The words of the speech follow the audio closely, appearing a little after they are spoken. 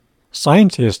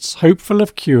Scientists hopeful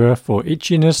of cure for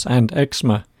itchiness and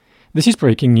eczema. This is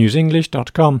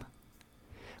breakingnewsenglish.com.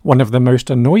 One of the most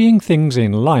annoying things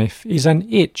in life is an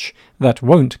itch that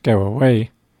won't go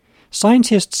away.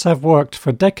 Scientists have worked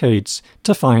for decades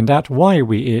to find out why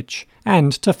we itch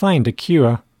and to find a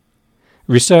cure.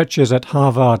 Researchers at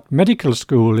Harvard Medical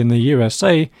School in the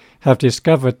USA have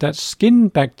discovered that skin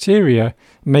bacteria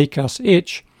make us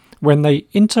itch when they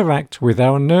interact with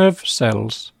our nerve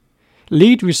cells.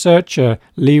 Lead researcher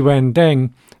Li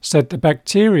Wendeng said the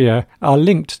bacteria are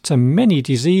linked to many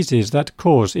diseases that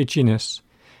cause itchiness.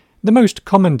 The most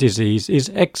common disease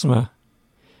is eczema.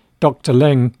 Dr.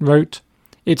 Leng wrote,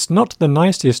 "It's not the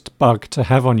nicest bug to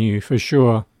have on you for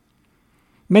sure.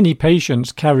 Many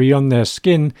patients carry on their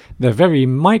skin the very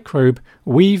microbe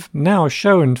we've now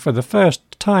shown for the first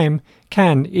time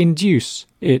can induce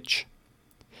itch."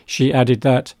 She added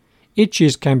that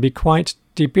itches can be quite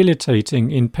debilitating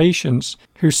in patients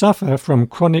who suffer from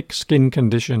chronic skin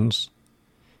conditions.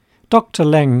 Dr.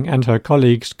 Leng and her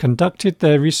colleagues conducted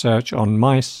their research on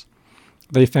mice.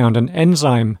 They found an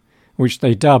enzyme, which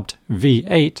they dubbed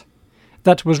V8,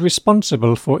 that was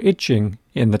responsible for itching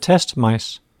in the test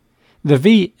mice. The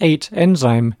V8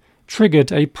 enzyme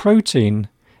triggered a protein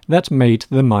that made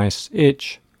the mice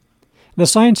itch. The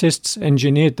scientists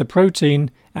engineered the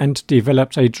protein and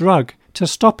developed a drug to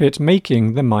stop it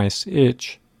making the mice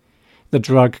itch. The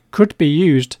drug could be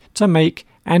used to make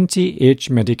anti-itch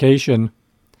medication.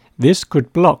 This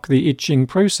could block the itching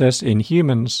process in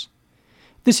humans.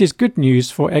 This is good news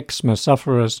for eczema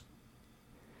sufferers.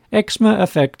 Eczema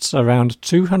affects around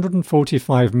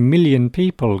 245 million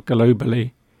people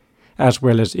globally. As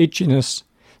well as itchiness,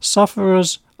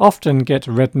 sufferers often get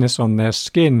redness on their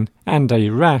skin and a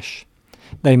rash.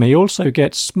 They may also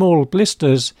get small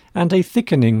blisters and a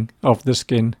thickening of the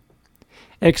skin.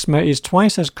 Eczema is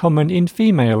twice as common in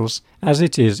females as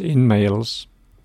it is in males.